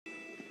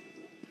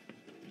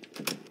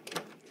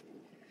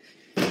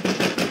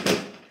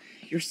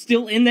You're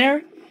still in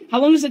there? How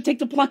long does it take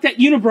to pluck that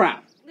unibrow?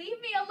 Leave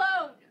me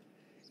alone!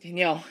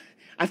 Danielle,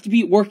 I have to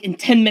be at work in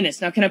 10 minutes.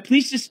 Now, can I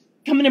please just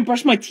come in and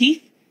brush my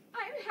teeth?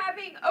 I'm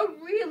having a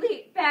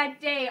really bad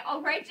day,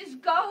 alright?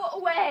 Just go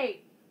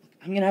away!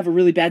 I'm gonna have a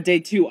really bad day,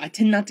 too. I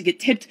tend not to get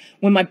tipped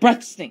when my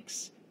breath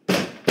stinks.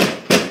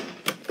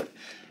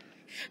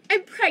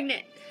 I'm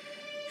pregnant.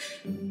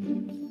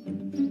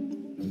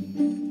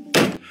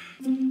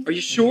 Are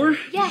you sure?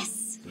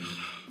 Yes.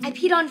 I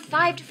peed on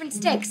 5 different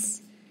sticks.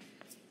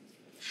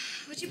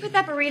 Would you put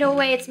that burrito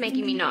away? It's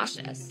making me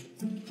nauseous.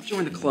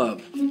 Join the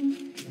club.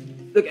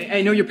 Look,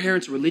 I know your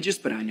parents are religious,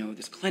 but I know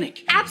this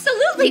clinic.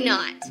 Absolutely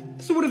not.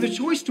 So what other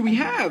choice do we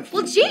have?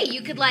 Well, gee,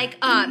 you could,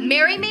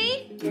 marry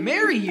me?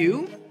 Marry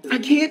you? I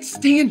can't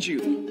stand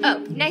you. Oh,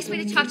 nice way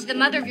to talk to the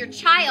mother of your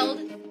child.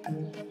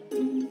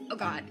 Oh,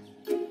 God.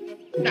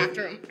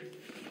 Bathroom.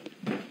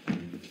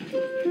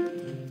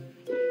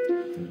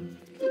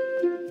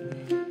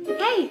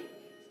 Hey.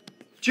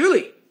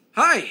 Julie,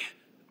 hi.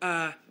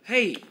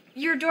 Hey.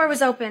 Your door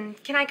was open.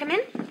 Can I come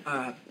in?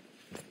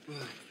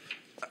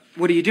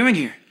 What are you doing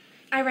here?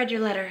 I read your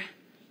letter.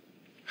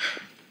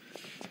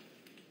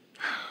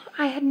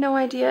 I had no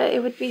idea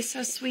it would be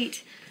so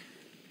sweet.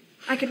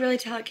 I could really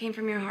tell it came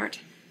from your heart.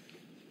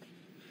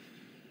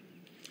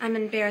 I'm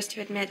embarrassed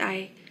to admit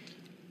I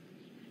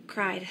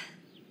cried.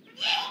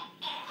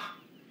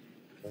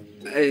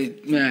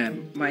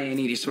 My Aunt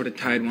Edie sort of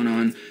tied one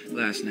on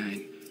last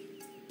night.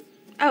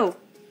 Oh.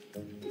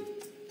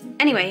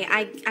 Anyway,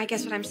 I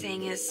guess what I'm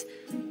saying is...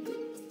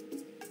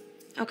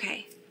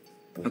 Okay.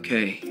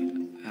 Okay.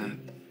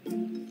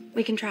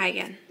 We can try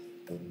again.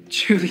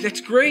 Julie, that's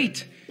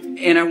great.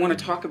 And I want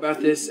to talk about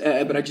this,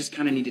 but I just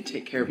kind of need to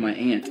take care of my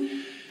aunt.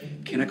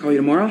 Can I call you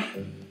tomorrow?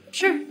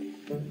 Sure.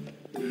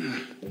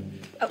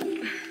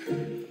 Oh.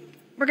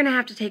 We're gonna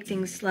have to take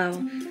things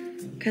slow,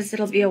 because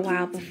it'll be a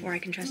while before I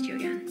can trust you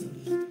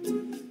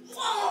again.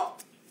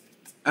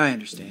 I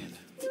understand.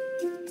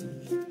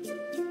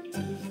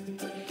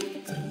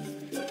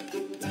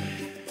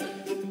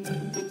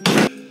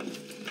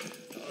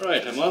 All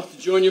right, I'm off to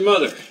join your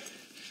mother.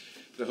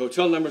 The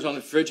hotel number's on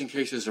the fridge in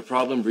case there's a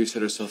problem. Bree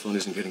said her cell phone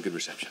isn't getting good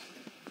reception.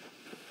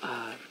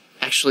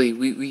 Actually,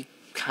 we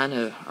kind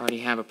of already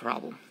have a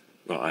problem.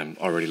 Well, I'm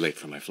already late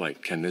for my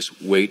flight. Can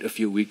this wait a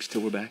few weeks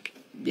till we're back?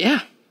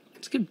 Yeah,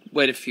 it could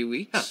wait a few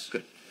weeks. Oh,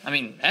 good. I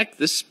mean, heck,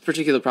 this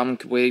particular problem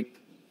could wait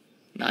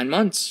 9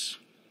 months.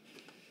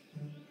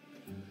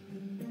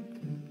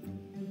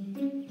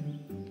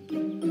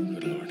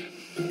 Good Lord.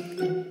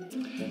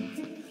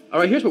 All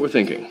right, here's what we're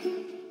thinking.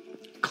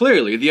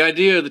 Clearly, the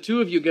idea of the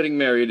two of you getting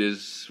married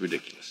is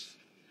ridiculous.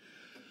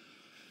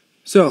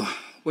 So,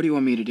 what do you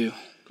want me to do?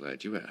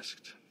 Glad you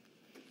asked.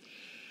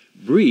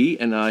 Bree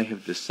and I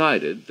have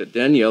decided that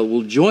Danielle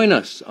will join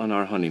us on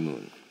our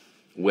honeymoon.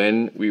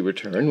 When we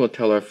return, we'll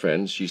tell our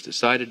friends she's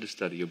decided to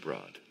study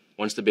abroad.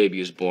 Once the baby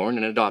is born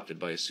and adopted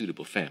by a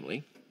suitable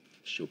family,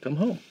 she'll come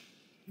home.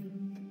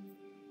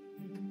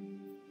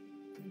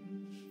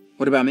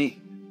 What about me?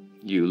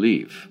 You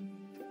leave.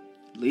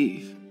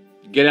 Leave?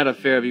 Get out of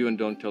Fairview and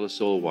don't tell a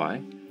soul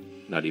why.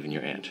 Not even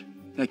your aunt.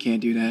 I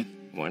can't do that.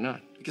 Why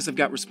not? Because I've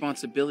got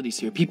responsibilities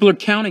here. People are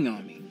counting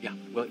on me. Yeah,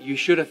 well, you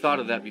should have thought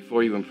of that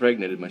before you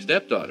impregnated my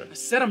stepdaughter. I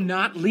said I'm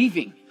not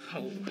leaving.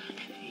 Oh,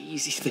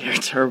 easy there,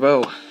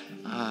 Turbo.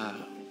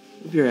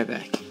 We'll be right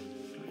back.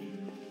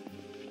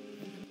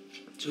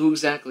 So who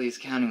exactly is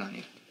counting on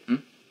you?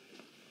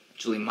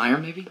 Julie Meyer,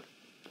 maybe?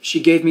 She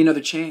gave me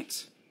another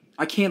chance.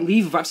 I can't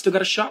leave if I've still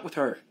got a shot with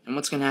her. And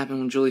what's gonna happen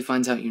when Julie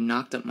finds out you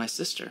knocked up my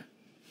sister?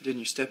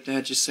 Didn't your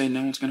stepdad just say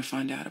no one's gonna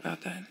find out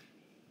about that?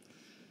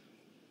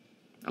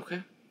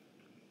 Okay.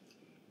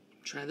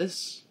 Try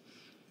this.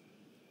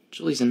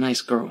 Julie's a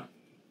nice girl.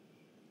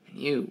 And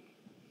you,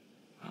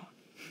 well,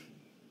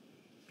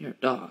 you're a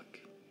dog.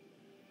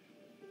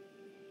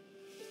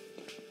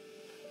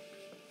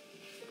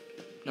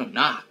 No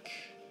knock.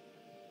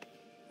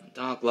 I'm a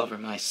dog lover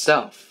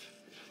myself.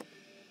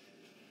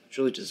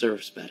 Julie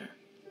deserves better.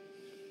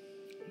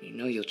 You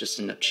know you'll just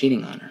end up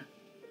cheating on her.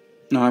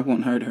 No, I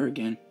won't hurt her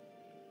again.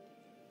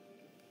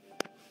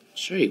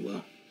 Sure you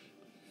will.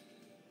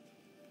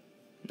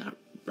 Not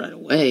right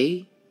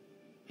away.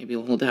 Maybe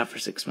you'll hold out for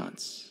 6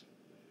 months.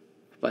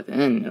 But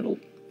then it'll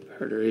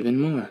hurt her even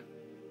more.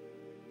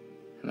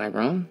 Am I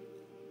wrong?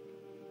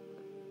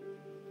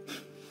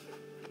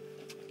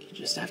 You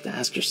just have to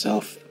ask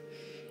yourself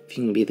if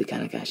you can be the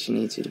kind of guy she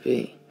needs you to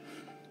be.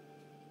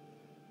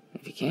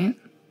 If you can't,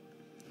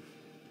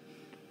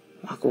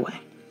 walk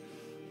away.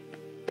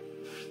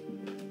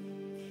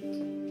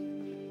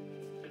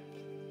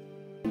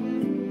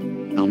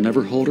 I'll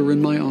never hold her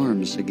in my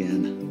arms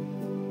again.